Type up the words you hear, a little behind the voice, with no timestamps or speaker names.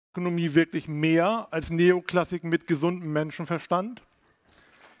Ökonomie wirklich mehr als Neoklassik mit gesundem Menschenverstand?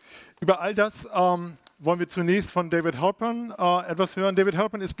 Über all das wollen wir zunächst von David Halpern etwas hören. David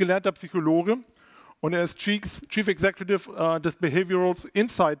Halpern ist gelernter Psychologe und er ist Chief Executive des Behavioural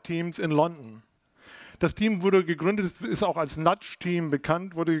Insight Teams in London. Das Team wurde gegründet, ist auch als Nudge-Team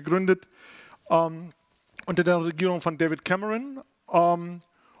bekannt, wurde gegründet unter der Regierung von David Cameron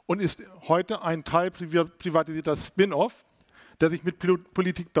und ist heute ein teilprivatisierter Spin-off, der sich mit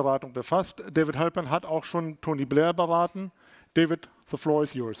Politikberatung befasst. David Halpern hat auch schon Tony Blair beraten. David, the floor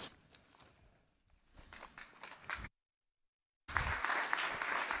is yours.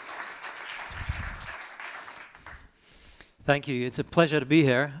 Thank you. It's a pleasure to be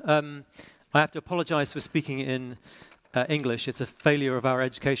here. I have to apologize for speaking in English. It's a failure of our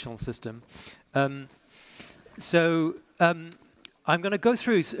educational system. I'm going to go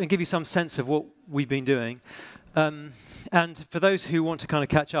through and give you some sense of what we've been doing. And for those who want to kind of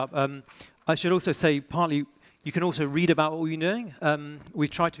catch up, I should also say partly you can also read about what we've been doing. We've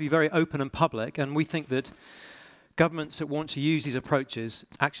tried to be very open and public, and we think that governments that want to use these approaches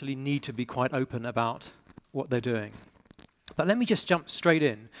actually need to be quite open about what they're doing. But let me just jump straight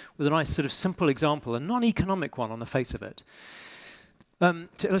in with a nice sort of simple example, a non-economic one on the face of it,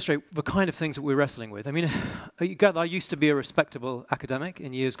 to illustrate the kind of things that we're wrestling with. I mean, you gather I used to be a respectable academic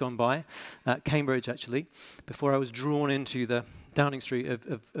in years gone by, at Cambridge actually, before I was drawn into the Downing Street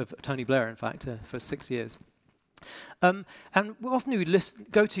of Tony Blair, in fact, for 6 years. And often we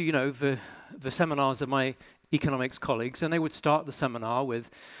would go to, the seminars of my economics colleagues, and they would start the seminar with,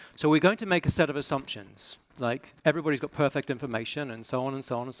 so we're going to make a set of assumptions, like everybody's got perfect information, and so on and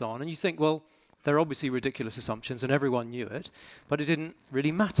so on and so on. And you think, well, they're obviously ridiculous assumptions, and everyone knew it, but it didn't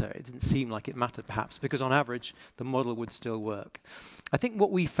really matter. It didn't seem like it mattered, perhaps, because on average, the model would still work. I think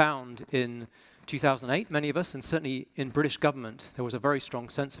what we found in 2008, many of us, and certainly in British government, there was a very strong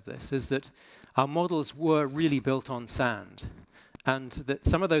sense of this, is that our models were really built on sand, and that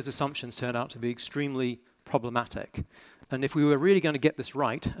some of those assumptions turned out to be extremely problematic. And if we were really going to get this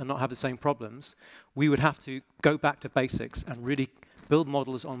right and not have the same problems, we would have to go back to basics and really build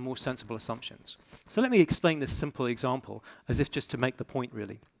models on more sensible assumptions. So let me explain this simple example, as if just to make the point,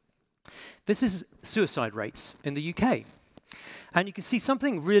 really. This is suicide rates in the UK. And you can see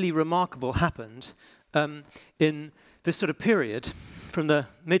something really remarkable happened in this sort of period from the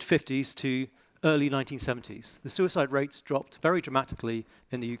mid-50s to early 1970s. The suicide rates dropped very dramatically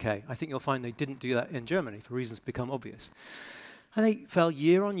in the UK. I think you'll find they didn't do that in Germany for reasons become obvious. And they fell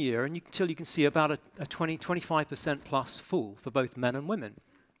year on year until you can see about a 20–25% plus fall for both men and women.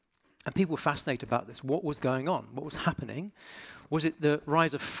 And people were fascinated about this. What was going on? What was happening? Was it the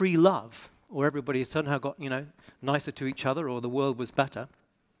rise of free love, or everybody somehow got, nicer to each other, or the world was better?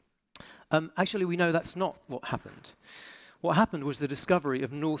 Actually, we know that's not what happened. What happened was the discovery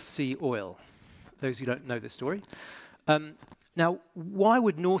of North Sea oil. Those who don't know this story. Now, why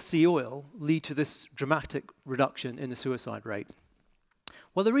would North Sea oil lead to this dramatic reduction in the suicide rate?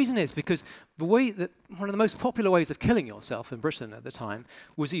 Well, the reason is because one of the most popular ways of killing yourself in Britain at the time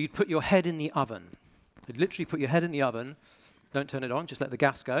was that you'd put your head in the oven. You'd literally put your head in the oven, don't turn it on, just let the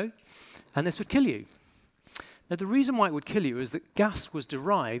gas go, and this would kill you. Now, the reason why it would kill you is that gas was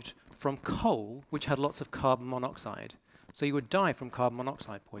derived from coal, which had lots of carbon monoxide. So you would die from carbon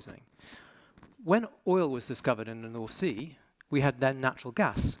monoxide poisoning. When oil was discovered in the North Sea, we had then natural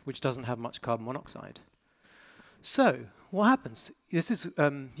gas, which doesn't have much carbon monoxide. So what happens? This is,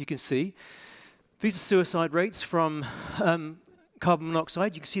 you can see, these are suicide rates from carbon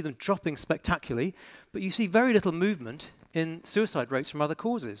monoxide. You can see them dropping spectacularly, but you see very little movement in suicide rates from other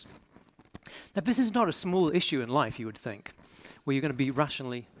causes. Now, this is not a small issue in life, you would think, where you're going to be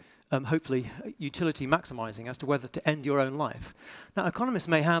rationally hopefully utility maximizing as to whether to end your own life. Now, economists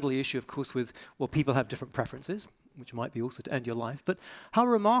may handle the issue, of course, with, well, people have different preferences, which might be also to end your life, but how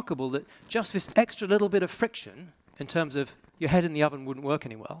remarkable that just this extra little bit of friction in terms of your head in the oven wouldn't work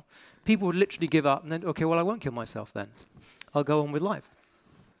any well. People would literally give up and then, okay, well, I won't kill myself then. I'll go on with life.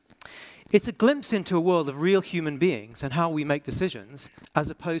 It's a glimpse into a world of real human beings and how we make decisions, as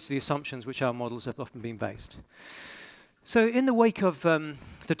opposed to the assumptions which our models have often been based. So in the wake of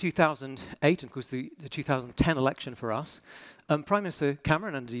the 2008, and of course the 2010 election for us, Prime Minister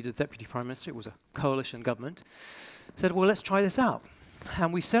Cameron, and indeed the Deputy Prime Minister, it was a coalition government, said, well, let's try this out.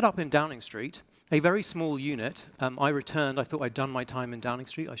 And we set up in Downing Street a very small unit. I returned, I thought I'd done my time in Downing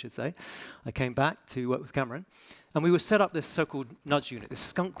Street, I should say. I came back to work with Cameron. And we would set up this so-called nudge unit, this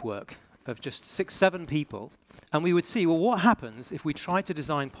skunk work of just 6, 7 people, and we would see, well, what happens if we try to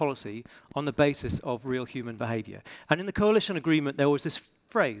design policy on the basis of real human behavior? And in the coalition agreement, there was this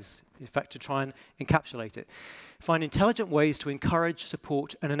phrase, in fact, to try and encapsulate it: find intelligent ways to encourage,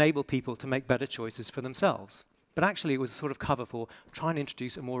 support, and enable people to make better choices for themselves. But actually, it was a sort of cover for trying to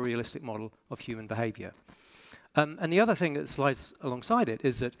introduce a more realistic model of human behavior. And the other thing that slides alongside it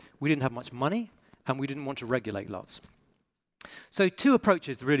is that we didn't have much money, and we didn't want to regulate lots. So 2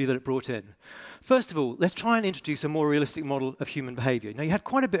 approaches, really, that it brought in. First of all, let's try and introduce a more realistic model of human behavior. Now, you had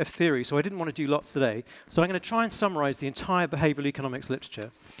quite a bit of theory, so I didn't want to do lots today. So I'm going to try and summarize the entire behavioral economics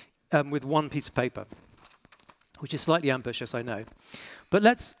literature with one piece of paper, which is slightly ambitious, I know. But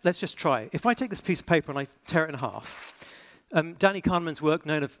let's just try. If I take this piece of paper and I tear it in half, Danny Kahneman's work,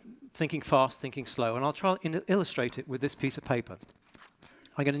 known of thinking fast, thinking slow, and I'll try and illustrate it with this piece of paper.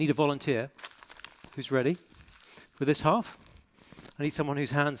 I'm going to need a volunteer who's ready with this half. I need someone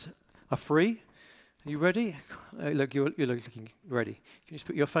whose hands are free. Are you ready? Look, you're looking ready. Can you just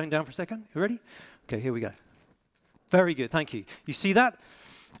put your phone down for a second? You ready? Okay, here we go. Very good, thank you. You see that?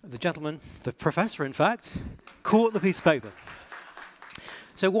 The gentleman, the professor, in fact, caught the piece of paper.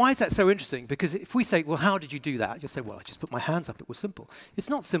 So why is that so interesting? Because if we say, well, how did you do that? You'll say, well, I just put my hands up. It was simple. It's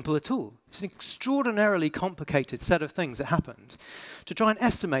not simple at all. It's an extraordinarily complicated set of things that happened to try and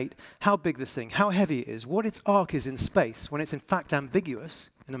estimate how big this thing, how heavy it is, what its arc is in space when it's in fact ambiguous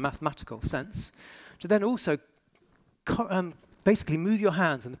in a mathematical sense, to then also basically move your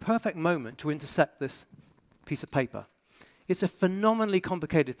hands in the perfect moment to intercept this piece of paper. It's a phenomenally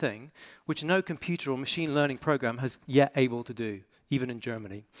complicated thing which no computer or machine learning program has yet able to do, even in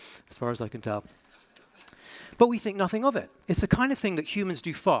Germany, as far as I can tell. But we think nothing of it. It's the kind of thing that humans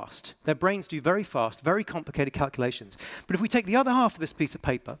do fast. Their brains do very fast, very complicated calculations. But if we take the other half of this piece of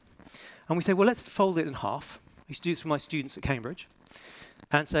paper and we say, well, let's fold it in half. I used to do this with my students at Cambridge.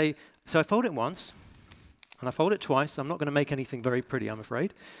 And say, so I fold it once, and I fold it twice. I'm not going to make anything very pretty, I'm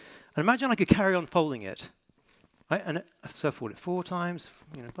afraid. And imagine I could carry on folding it. Right? And so I fold it 4 times,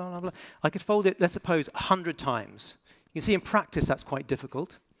 you know, blah, blah, blah. I could fold it, let's suppose, 100 times. You can see in practice that's quite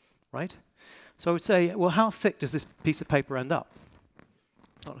difficult, right? So I would say, well, how thick does this piece of paper end up?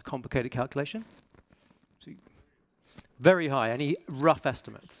 Not a complicated calculation. So very high. Any rough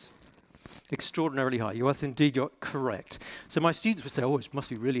estimates? Extraordinarily high. Yes, indeed, you're correct. So my students would say, oh, it must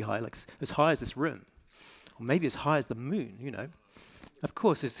be really high, like as high as this room. Or maybe as high as the moon, you know. Of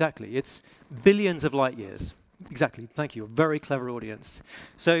course, exactly. It's billions of light years. Exactly. Thank you. A very clever audience.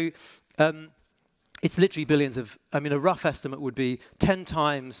 So it's literally billions of, I mean, a rough estimate would be 10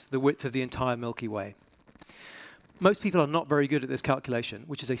 times the width of the entire Milky Way. Most people are not very good at this calculation,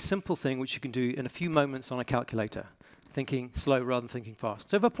 which is a simple thing which you can do in a few moments on a calculator, thinking slow rather than thinking fast.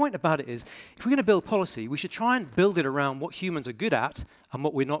 So the point about it is, if we're going to build policy, we should try and build it around what humans are good at and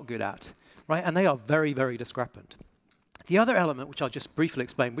what we're not good at, right? And they are very, very discrepant. The other element, which I'll just briefly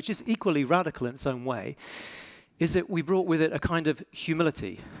explain, which is equally radical in its own way, is that we brought with it a kind of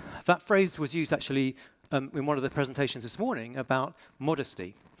humility. That phrase was used actually in one of the presentations this morning about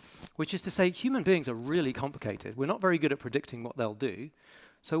modesty, which is to say human beings are really complicated. We're not very good at predicting what they'll do.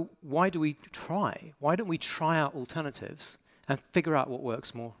 So why do we try? Why don't we try out alternatives and figure out what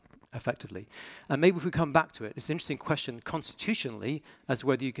works more effectively? And maybe if we come back to it, it's an interesting question constitutionally as to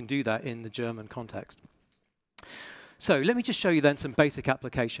whether you can do that in the German context. So let me just show you then some basic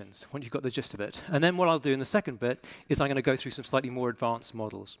applications, once you've got the gist of it. And then what I'll do in the second bit is I'm going to go through some slightly more advanced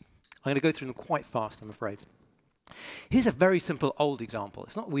models. I'm going to go through them quite fast, I'm afraid. Here's a very simple old example.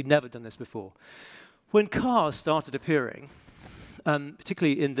 It's not we'd never done this before. When cars started appearing,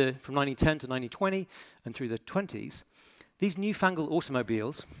 particularly from 1910 to 1920 and through the 20s, these newfangled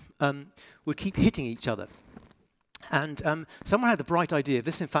automobiles would keep hitting each other. And someone had the bright idea,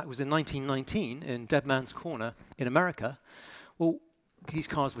 this in fact was in 1919 in Dead Man's Corner in America. Well, these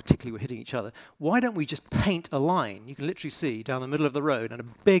cars particularly were hitting each other. Why don't we just paint a line, you can literally see down the middle of the road, and a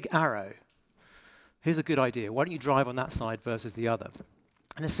big arrow. Here's a good idea. Why don't you drive on that side versus the other?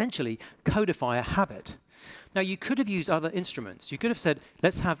 And essentially codify a habit. Now, you could have used other instruments. You could have said,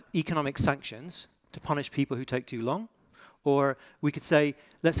 let's have economic sanctions to punish people who take too long. Or we could say,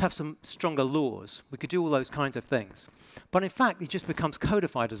 let's have some stronger laws. We could do all those kinds of things. But in fact, it just becomes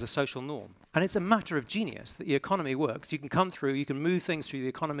codified as a social norm. And it's a matter of genius that the economy works. You can come through, you can move things through the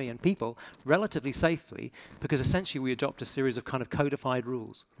economy and people relatively safely, because essentially we adopt a series of kind of codified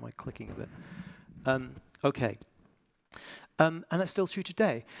rules. Am I clicking a bit? OK. And that's still true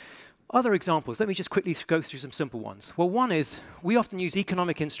today. Other examples, let me just quickly go through some simple ones. Well, one is, we often use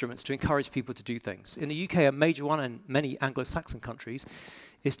economic instruments to encourage people to do things. In the UK, a major one, and many Anglo-Saxon countries,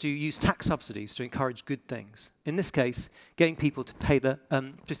 is to use tax subsidies to encourage good things. In this case, getting people to pay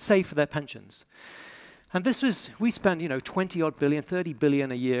to save for their pensions. And this was, we spend, 20 odd billion, 30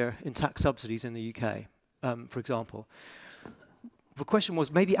 billion a year in tax subsidies in the UK, for example. The question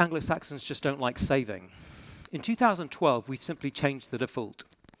was, maybe Anglo-Saxons just don't like saving. In 2012, we simply changed the default.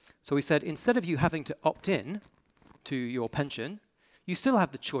 So we said, instead of you having to opt in to your pension, you still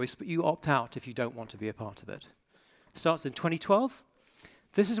have the choice, but you opt out if you don't want to be a part of it. Starts in 2012.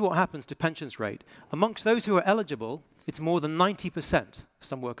 This is what happens to pensions rate. Amongst those who are eligible, it's more than 90%,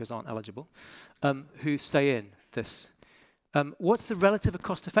 some workers aren't eligible, who stay in this. What's the relative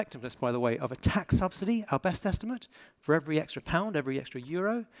cost effectiveness, by the way, of a tax subsidy? Our best estimate, for every extra pound, every extra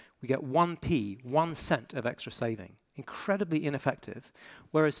euro, we get 1p, 1 cent of extra saving. Incredibly ineffective,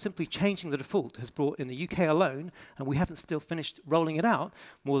 whereas simply changing the default has brought, in the UK alone, and we haven't still finished rolling it out,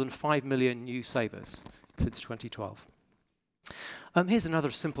 more than 5 million new savers since 2012. Here's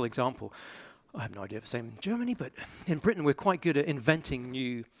another simple example. I have no idea if it's the same in Germany, but in Britain we're quite good at inventing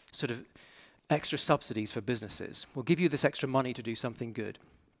new sort of extra subsidies for businesses. We'll give you this extra money to do something good.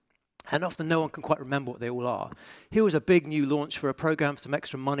 And often no one can quite remember what they all are. Here was a big new launch for a program, some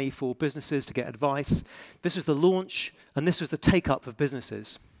extra money for businesses to get advice. This was the launch, and this was the take-up of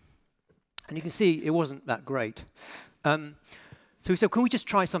businesses. And you can see it wasn't that great. So we said, can we just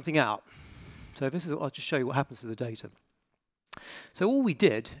try something out? So this is, I'll just show you what happens to the data. So all we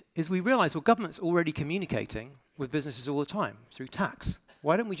did is we realized, well, government's already communicating with businesses all the time through tax.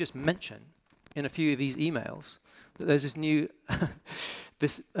 Why don't we just mention in a few of these emails that there's this new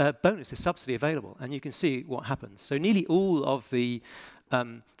bonus, this subsidy available, and you can see what happens. So nearly all of the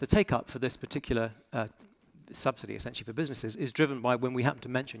take-up for this particular subsidy, essentially for businesses, is driven by when we happen to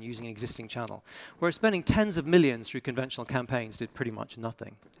mention using an existing channel. Whereas spending tens of millions through conventional campaigns did pretty much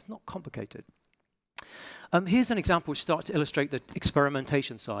nothing. It's not complicated. Here's an example which starts to illustrate the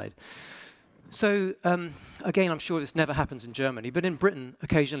experimentation side. So again, I'm sure this never happens in Germany, but in Britain,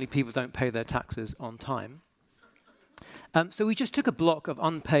 occasionally people don't pay their taxes on time. So we just took a block of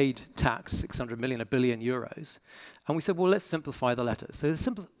unpaid tax, 600 million, €1 billion, and we said, well, let's simplify the letters. So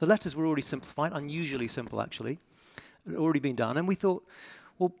the letters were already simplified, unusually simple, actually. It had already been done, and we thought,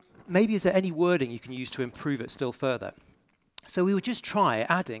 well, maybe is there any wording you can use to improve it still further? So we would just try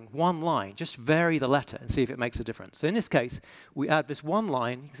adding one line, just vary the letter and see if it makes a difference. So in this case, we add this one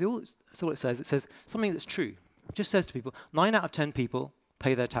line. You can see that's all it says. It says something that's true. It just says to people, 9 out of 10 people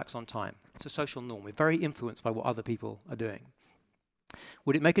pay their tax on time. It's a social norm. We're very influenced by what other people are doing.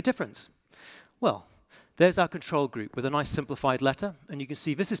 Would it make a difference? Well, there's our control group with a nice simplified letter. And you can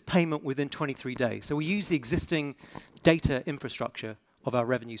see this is payment within 23 days. So we use the existing data infrastructure of our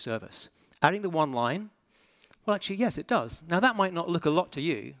revenue service. Adding the one line, well, actually, yes, it does. Now, that might not look a lot to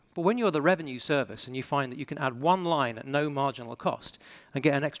you, but when you're the revenue service and you find that you can add one line at no marginal cost and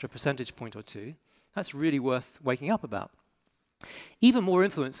get an extra percentage point or two, that's really worth waking up about. Even more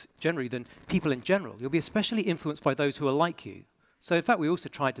influence, generally, than people in general. You'll be especially influenced by those who are like you. So, in fact, we also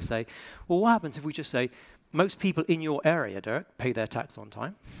tried to say, well, what happens if we just say, most people in your area, Dirk, pay their tax on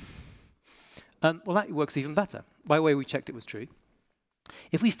time? Well, that works even better. By the way, we checked it was true.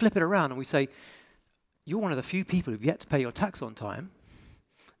 If we flip it around and we say, you're one of the few people who've yet to pay your tax on time,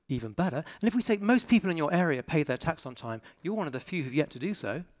 even better. And if we say most people in your area pay their tax on time, you're one of the few who've yet to do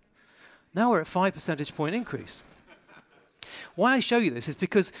so, now we're at 5 percentage point increase. Why I show you this is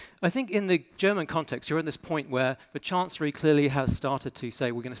because I think in the German context, you're at this point where the Chancellery clearly has started to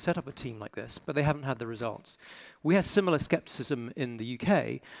say, we're going to set up a team like this, but they haven't had the results. We had similar skepticism in the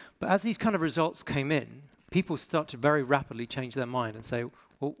UK, but as these kind of results came in, people start to very rapidly change their mind and say,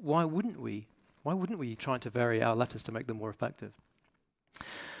 well, why wouldn't we? Why wouldn't we try to vary our letters to make them more effective?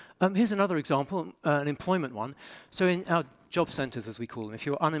 Here's another example, an employment one. So in our job centres, as we call them, if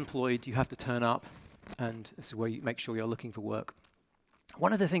you're unemployed, you have to turn up, and this is where you make sure you're looking for work.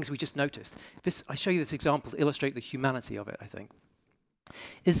 One of the things we just noticed, I show you this example to illustrate the humanity of it, I think,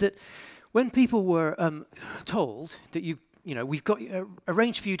 is that when people were told that we've got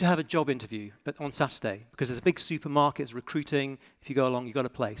arranged for you to have a job interview on Saturday, because there's a big supermarket, it's recruiting, if you go along, you've got a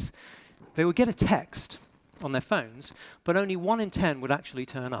place. They would get a text on their phones, but only 1 in 10 would actually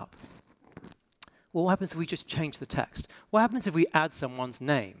turn up. Well, what happens if we just change the text? What happens if we add someone's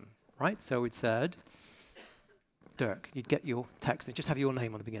name, right? So we'd said, Dirk, you'd get your text and just have your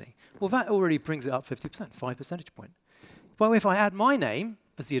name on the beginning. Well, that already brings it up 50%, 5 percentage point. Well, if I add my name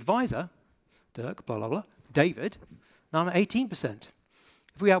as the advisor, Dirk, blah, blah, blah, David, now I'm at 18%.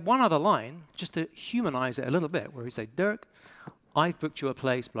 If we add one other line, just to humanize it a little bit, where we say, Dirk, I've booked you a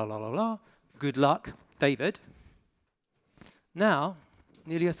place, blah, blah, blah, blah. Good luck, David. Now,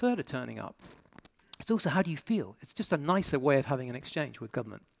 nearly a third are turning up. It's also how do you feel? It's just a nicer way of having an exchange with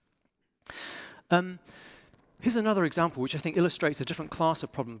government. Here's another example which I think illustrates a different class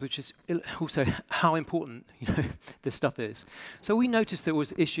of problems, which is also how important this stuff is. So we noticed there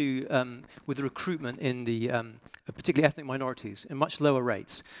was issue with the recruitment in the particularly ethnic minorities in much lower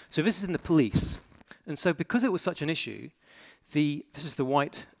rates. So this is in the police. And so because it was such an issue, this is the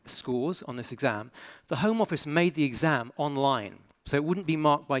white scores on this exam, the Home Office made the exam online. So it wouldn't be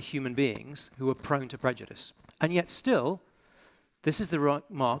marked by human beings who are prone to prejudice. And yet still, this is the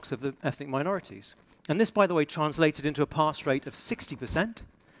marks of the ethnic minorities. And this, by the way, translated into a pass rate of 60%,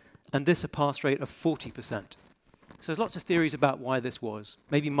 and this a pass rate of 40%. So there's lots of theories about why this was.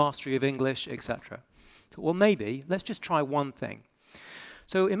 Maybe mastery of English, etc. So, well, maybe, let's just try one thing.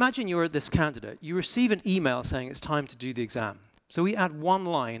 So imagine you're this candidate. You receive an email saying it's time to do the exam. So we add one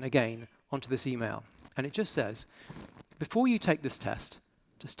line, again, onto this email. And it just says, before you take this test,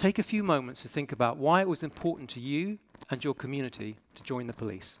 just take a few moments to think about why it was important to you and your community to join the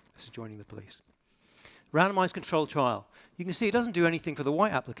police. This is joining the police. Randomized controlled trial. You can see it doesn't do anything for the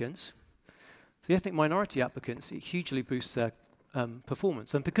white applicants. For the ethnic minority applicants, it hugely boosts their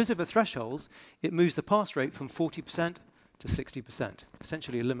performance. And because of the thresholds, it moves the pass rate from 40% to 60%.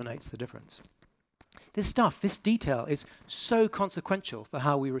 Essentially eliminates the difference. This stuff, this detail is so consequential for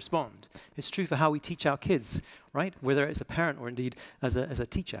how we respond. It's true for how we teach our kids, right? Whether it's a parent or indeed as a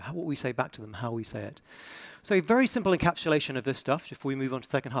teacher, what we say back to them, how we say it. So a very simple encapsulation of this stuff before we move on to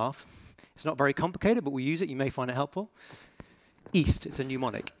the second half. It's not very complicated, but we use it. You may find it helpful. East, it's a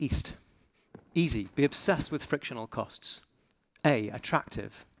mnemonic, East. Easy, be obsessed with frictional costs. A,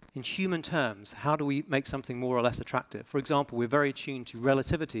 attractive. In human terms, how do we make something more or less attractive? For example, we're very attuned to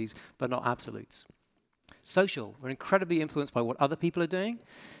relativities, but not absolutes. Social, we're incredibly influenced by what other people are doing.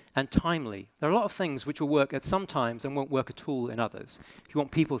 And timely, there are a lot of things which will work at some times and won't work at all in others. If you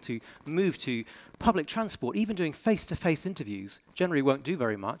want people to move to public transport, even doing face-to-face interviews, generally won't do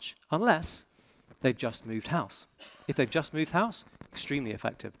very much unless they've just moved house. If they've just moved house, extremely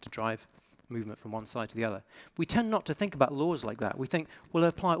effective to drive movement from one side to the other. We tend not to think about laws like that. We think, well, they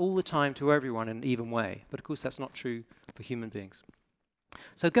apply all the time to everyone in an even way. But of course, that's not true for human beings.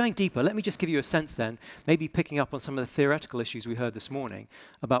 So going deeper, let me just give you a sense then, maybe picking up on some of the theoretical issues we heard this morning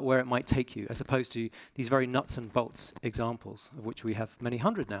about where it might take you, as opposed to these very nuts and bolts examples, of which we have many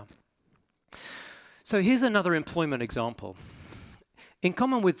hundred now. So here's another employment example. In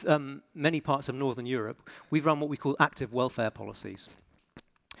common with many parts of Northern Europe, we've run what we call active welfare policies.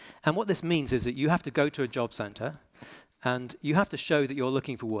 And what this means is that you have to go to a job centre and you have to show that you're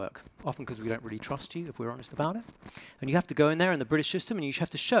looking for work, often because we don't really trust you, if we're honest about it. And you have to go in there in the British system and you have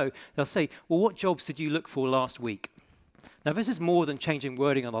to show, they'll say, well, what jobs did you look for last week? Now, this is more than changing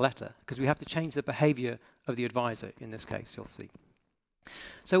wording on the letter, because we have to change the behaviour of the advisor in this case, you'll see.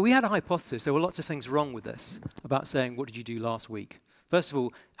 So we had a hypothesis. There were lots of things wrong with this, about saying, what did you do last week? First of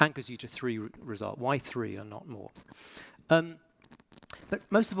all, anchors you to 3 result. Why 3 and not more? But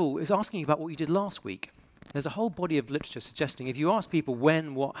most of all, it's asking you about what you did last week. There's a whole body of literature suggesting if you ask people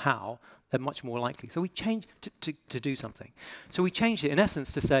when, what, how, they're much more likely. So we changed to do something. So we changed it, in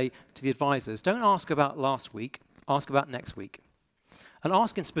essence, to say to the advisors, don't ask about last week, ask about next week. And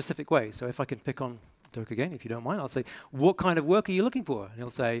ask in specific ways. So if I can pick on Dirk again, if you don't mind, I'll say, what kind of work are you looking for? And he'll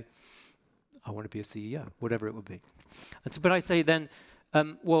say, I want to be a CEO, whatever it would be. And so, but I say then,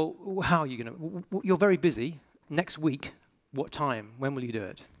 well, how are you going to, you're very busy. Next week, what time? When will you do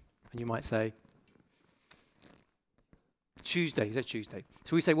it? And you might say, Tuesday. He said Tuesday.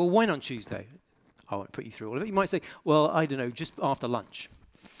 So we say, well, when on Tuesday? I won't put you through all of it. You might say, well, I don't know, just after lunch.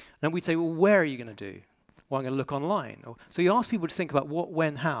 And then we'd say, well, where are you going to do? Well, I'm going to look online. So you ask people to think about what,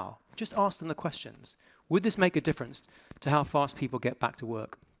 when, how. Just ask them the questions. Would this make a difference to how fast people get back to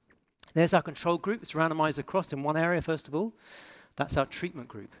work? There's our control group. It's randomized across in one area, first of all. That's our treatment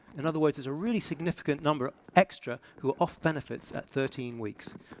group. In other words, there's a really significant number extra who are off benefits at 13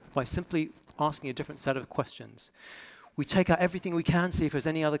 weeks by simply asking a different set of questions. We take out everything we can, see if there's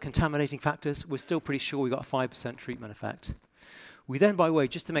any other contaminating factors. We're still pretty sure we got a 5% treatment effect. We then, by the way,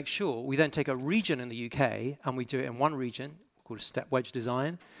 just to make sure, we then take a region in the UK and we do it in one region, called a step wedge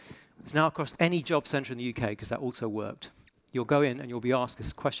design. It's now across any job centre in the UK because that also worked. You'll go in and you'll be asked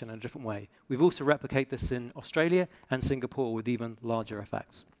this question in a different way. We've also replicated this in Australia and Singapore with even larger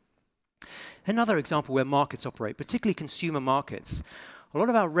effects. Another example where markets operate, particularly consumer markets, a lot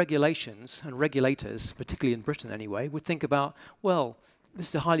of our regulations and regulators, particularly in Britain anyway, would think about, well, this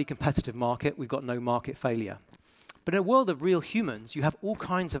is a highly competitive market, we've got no market failure. But in a world of real humans, you have all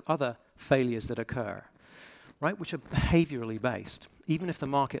kinds of other failures that occur, right, which are behaviorally based, even if the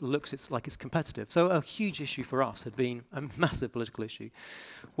market looks like it's competitive. So a huge issue for us had been, a massive political issue,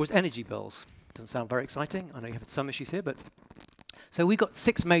 was energy bills. Doesn't sound very exciting. I know you have some issues here, but so we've got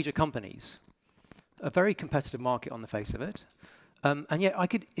 6 major companies, a very competitive market on the face of it. And yet,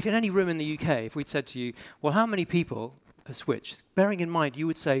 if in any room in the UK, if we'd said to you, well, how many people have switched? Bearing in mind, you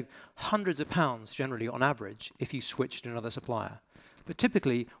would save hundreds of pounds generally on average if you switched to another supplier. But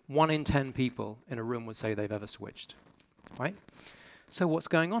typically, 1 in 10 people in a room would say they've ever switched, right? So what's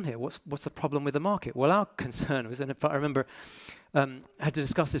going on here? What's the problem with the market? Well, our concern was, and if I remember, I had to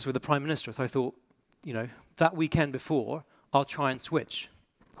discuss this with the Prime Minister, so I thought, that weekend before, I'll try and switch.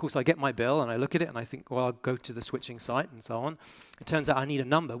 Of course, I get my bill, and I look at it, and I think, well, I'll go to the switching site, and so on. It turns out I need a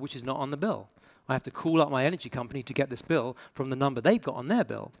number which is not on the bill. I have to call up my energy company to get this bill from the number they've got on their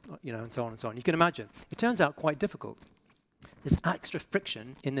bill, and so on and so on. You can imagine. It turns out quite difficult. There's extra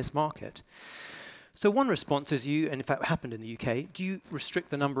friction in this market. So one response is and in fact it happened in the UK, do you restrict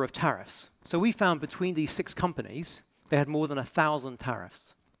the number of tariffs? So we found between these 6 companies, they had more than 1,000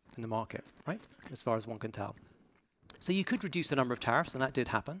 tariffs in the market, right? As far as one can tell. So you could reduce the number of tariffs, and that did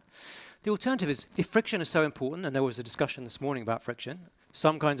happen. The alternative is, if friction is so important, and there was a discussion this morning about friction,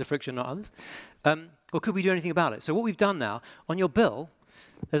 some kinds of friction, not others, or could we do anything about it? So what we've done now, on your bill,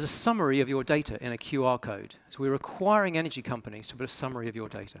 there's a summary of your data in a QR code. So we're requiring energy companies to put a summary of your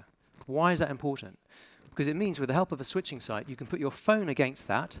data. Why is that important? Because it means with the help of a switching site, you can put your phone against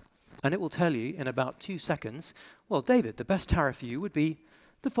that, and it will tell you in about 2 seconds, well, David, the best tariff for you would be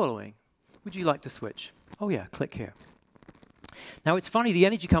the following. Would you like to switch? Oh, yeah, click here. Now, it's funny, the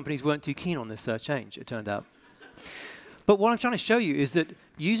energy companies weren't too keen on this change, it turned out. But what I'm trying to show you is that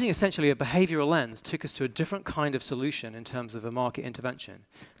using essentially a behavioral lens took us to a different kind of solution in terms of a market intervention.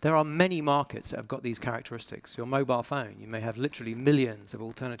 There are many markets that have got these characteristics. Your mobile phone, you may have literally millions of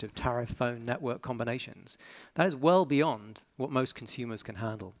alternative tariff phone network combinations. That is well beyond what most consumers can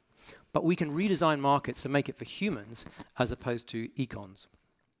handle. But we can redesign markets to make it for humans as opposed to econs.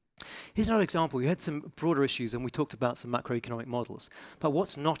 Here's another example. We had some broader issues, and we talked about some macroeconomic models. But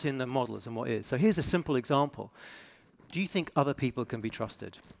what's not in the models and what is? So here's a simple example. Do you think other people can be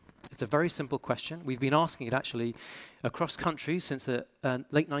trusted? It's a very simple question. We've been asking it actually across countries since the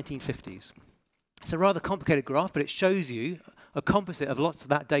late 1950s. It's a rather complicated graph, but it shows you a composite of lots of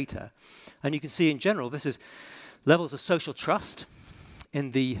that data. And you can see in general, this is levels of social trust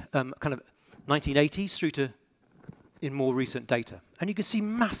in the kind of 1980s through to in more recent data. And you can see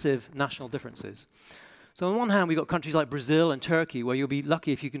massive national differences. So on one hand, we've got countries like Brazil and Turkey, where you'll be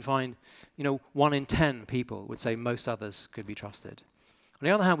lucky if you can find, 1 in 10 people would say most others could be trusted. On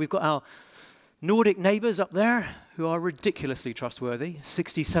the other hand, we've got our Nordic neighbors up there who are ridiculously trustworthy.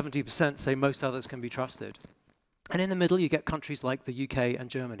 60, 70% say most others can be trusted. And in the middle, you get countries like the UK and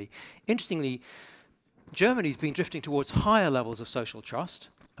Germany. Interestingly, Germany's been drifting towards higher levels of social trust,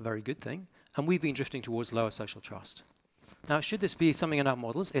 a very good thing, and we've been drifting towards lower social trust. Now, should this be something in our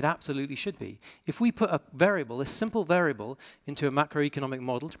models? It absolutely should be. If we put a variable, a simple variable, into a macroeconomic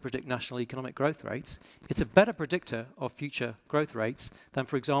model to predict national economic growth rates, it's a better predictor of future growth rates than,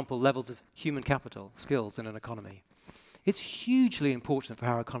 for example, levels of human capital, skills in an economy. It's hugely important for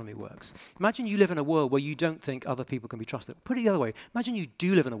how our economy works. Imagine you live in a world where you don't think other people can be trusted. Put it the other way. Imagine you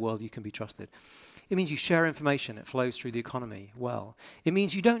do live in a world you can be trusted. It means you share information. It flows through the economy well. It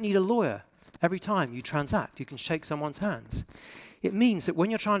means you don't need a lawyer. Every time you transact, you can shake someone's hands. It means that when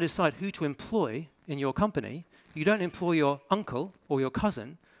you're trying to decide who to employ in your company, you don't employ your uncle or your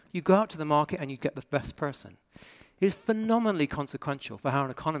cousin. You go out to the market and you get the best person. It is phenomenally consequential for how an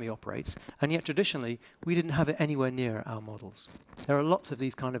economy operates, and yet traditionally, we didn't have it anywhere near our models. There are lots of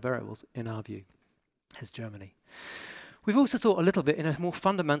these kind of variables in our view, as Germany. We've also thought a little bit in a more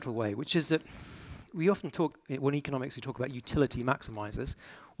fundamental way, which is that we often talk, when economics, we talk about utility maximizers.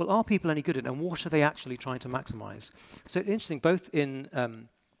 Well, are people any good at it, and what are they actually trying to maximize? So it's interesting, both in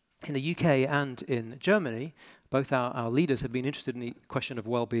the UK and in Germany, both our leaders have been interested in the question of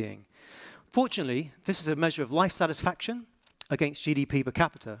well-being. Fortunately, this is a measure of life satisfaction against GDP per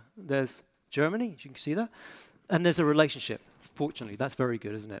capita. There's Germany, as you can see there, and there's a relationship. Fortunately, that's very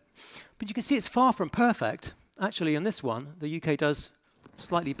good, isn't it? But you can see it's far from perfect. Actually, in this one, the UK does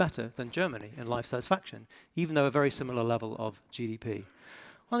slightly better than Germany in life satisfaction, even though a very similar level of GDP.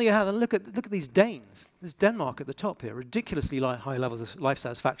 On the other hand, look at these Danes. There's Denmark at the top here, ridiculously high levels of life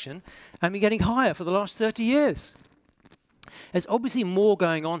satisfaction, and been getting higher for the last 30 years. There's obviously more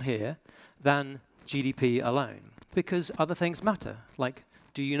going on here than GDP alone, because other things matter, like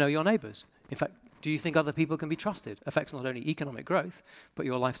do you know your neighbours? In fact, do you think other people can be trusted? Affects not only economic growth, but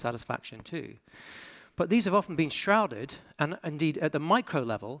your life satisfaction too. But these have often been shrouded, and indeed at the micro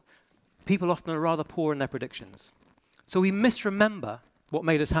level, people often are rather poor in their predictions. So we misremember what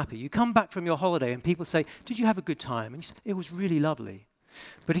made us happy. You come back from your holiday and people say, did you have a good time? And you say, it was really lovely.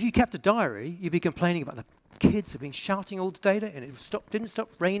 But if you kept a diary, you'd be complaining about the kids have been shouting all the data and it didn't stop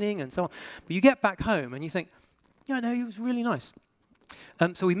raining and so on. But you get back home and you think, yeah, no, it was really nice.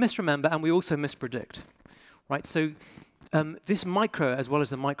 So we misremember and we also mispredict, right? So this micro as well as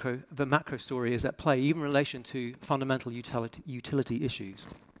the macro story is at play, even in relation to fundamental utility issues.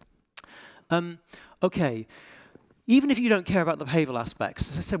 Okay, even if you don't care about the behavioural aspects,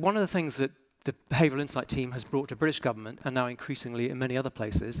 as I said, one of the things that the Behavioural Insight team has brought to British government, and now increasingly in many other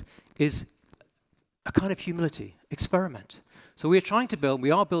places, is a kind of humility, experiment. So we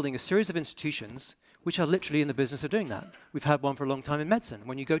are building a series of institutions which are literally in the business of doing that. We've had one for a long time in medicine.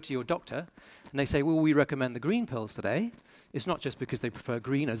 When you go to your doctor and they say, well, we recommend the green pills today, it's not just because they prefer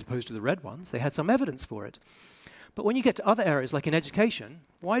green as opposed to the red ones. They had some evidence for it. But when you get to other areas, like in education,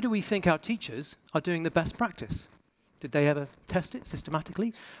 why do we think our teachers are doing the best practice? Did they ever test it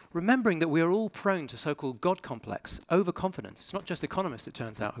systematically? Remembering that we are all prone to so-called God complex, overconfidence. It's not just economists, it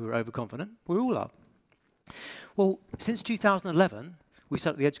turns out, who are overconfident. We all are. Well, since 2011, we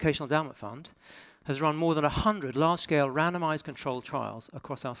set up the Educational Endowment Fund, has run more than 100 large-scale randomized controlled trials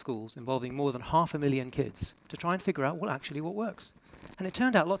across our schools involving more than 500,000 kids to try and figure out what works. And it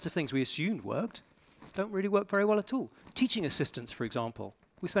turned out lots of things we assumed worked don't really work very well at all. Teaching assistants, for example.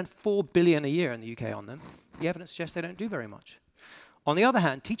 We spend $4 billion a year in the UK on them. The evidence suggests they don't do very much. On the other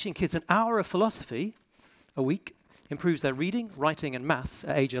hand, teaching kids an hour of philosophy a week improves their reading, writing, and maths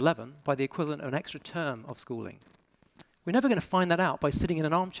at age 11 by the equivalent of an extra term of schooling. We're never going to find that out by sitting in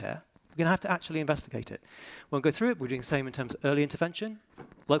an armchair. We're going to have to actually investigate it. We'll go through it. We're doing the same in terms of early intervention,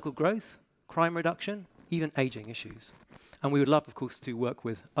 local growth, crime reduction, even aging issues. And we would love, of course, to work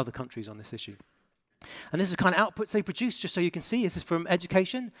with other countries on this issue. And this is the kind of outputs they produce, just so you can see. This is from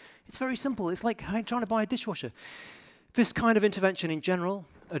education. It's very simple. It's like trying to buy a dishwasher. This kind of intervention in general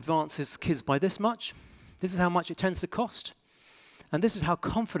advances kids by this much. This is how much it tends to cost. And this is how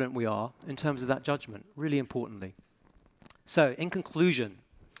confident we are in terms of that judgment, really importantly. So, in conclusion,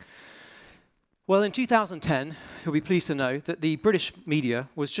 well, in 2010, you'll be pleased to know that the British media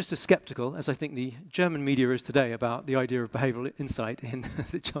was just as skeptical as I think the German media is today about the idea of behavioural insight in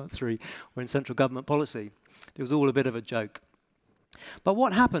the Chancellery or in central government policy. It was all a bit of a joke. But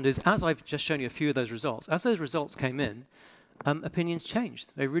what happened is, as I've just shown you a few of those results, as those results came in, opinions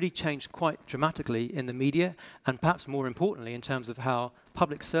changed. They really changed quite dramatically in the media, and perhaps more importantly in terms of how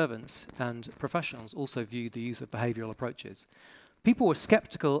public servants and professionals also viewed the use of behavioural approaches. People were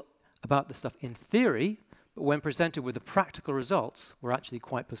skeptical about the stuff in theory, but when presented with the practical results, were actually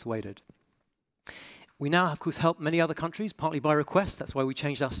quite persuaded. We now, of course, help many other countries, partly by request. That's why we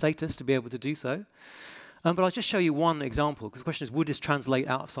changed our status to be able to do so. But I'll just show you one example, because the question is, would this translate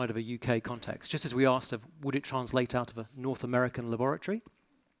outside of a UK context? Just as we asked of, would it translate out of a North American laboratory?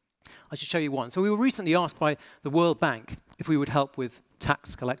 I should show you one. So we were recently asked by the World Bank if we would help with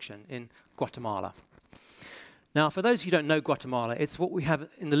tax collection in Guatemala. Now, for those who don't know Guatemala, it's what we have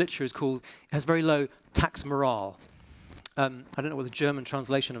in the literature is called, it has very low tax morale. I don't know what the German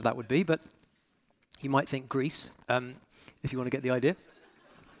translation of that would be, but you might think Greece, if you want to get the idea.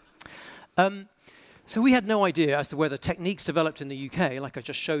 So we had no idea as to whether techniques developed in the UK, like I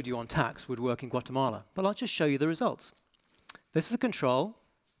just showed you on tax, would work in Guatemala. But I'll just show you the results. This is a control.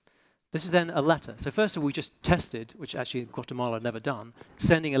 This is then a letter. So first of all, we just tested, which actually Guatemala had never done,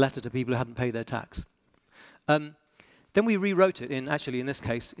 sending a letter to people who hadn't paid their tax. Then we rewrote it actually in this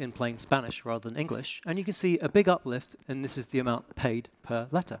case, in plain Spanish rather than English, and you can see a big uplift, and this is the amount paid per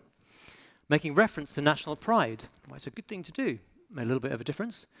letter. Making reference to national pride, well, it's a good thing to do, made a little bit of a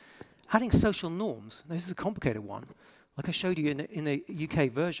difference. Adding social norms, this is a complicated one, like I showed you in the UK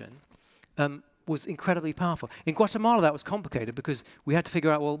version, was incredibly powerful. In Guatemala, that was complicated because we had to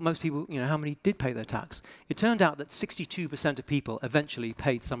figure out, well, most people, how many did pay their tax? It turned out that 62% of people eventually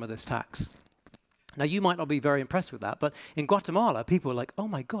paid some of this tax. Now, you might not be very impressed with that, but in Guatemala, people were like, oh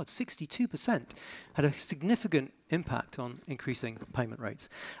my God, 62% had a significant impact on increasing payment rates.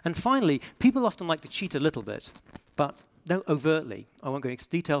 And finally, people often like to cheat a little bit, but don't overtly. I won't go into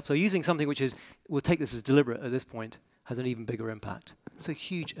detail. So using something which is, we'll take this as deliberate at this point, has an even bigger impact. So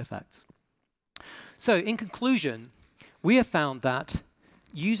huge effects. So in conclusion, we have found that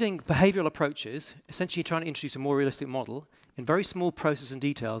using behavioral approaches, essentially trying to introduce a more realistic model, in very small process and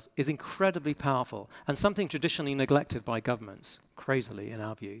details is incredibly powerful and something traditionally neglected by governments, crazily in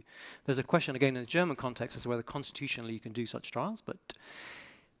our view. There's a question again in the German context as to whether constitutionally you can do such trials, but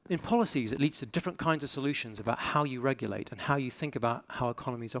in policies it leads to different kinds of solutions about how you regulate and how you think about how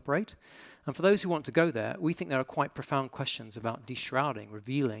economies operate. And for those who want to go there, we think there are quite profound questions about deshrouding,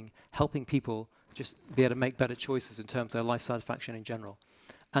 revealing, helping people just be able to make better choices in terms of their life satisfaction in general.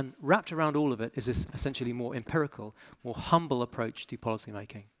 And wrapped around all of it is this essentially more empirical, more humble approach to policy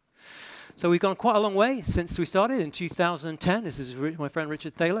making. So we've gone quite a long way since we started in 2010. This is my friend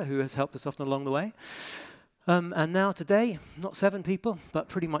Richard Thaler, who has helped us often along the way. And now today, not 7 people, but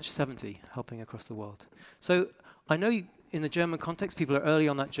pretty much 70 helping across the world. So I know in the German context, people are early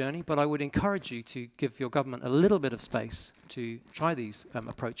on that journey, but I would encourage you to give your government a little bit of space to try these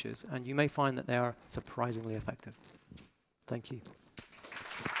approaches, and you may find that they are surprisingly effective. Thank you.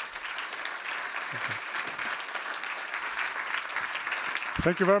 Okay.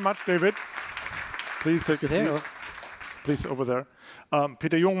 Thank you very much, David. Please take a seat. Please, over there.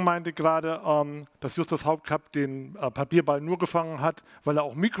 Peter Jung meinte gerade, dass Justus Haupt den Papierball nur gefangen hat, weil er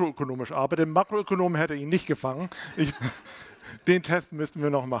auch mikroökonomisch arbeitet. Makroökonom hätte ihn nicht gefangen. Den Test müssten wir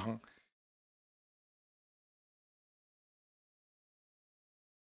noch machen.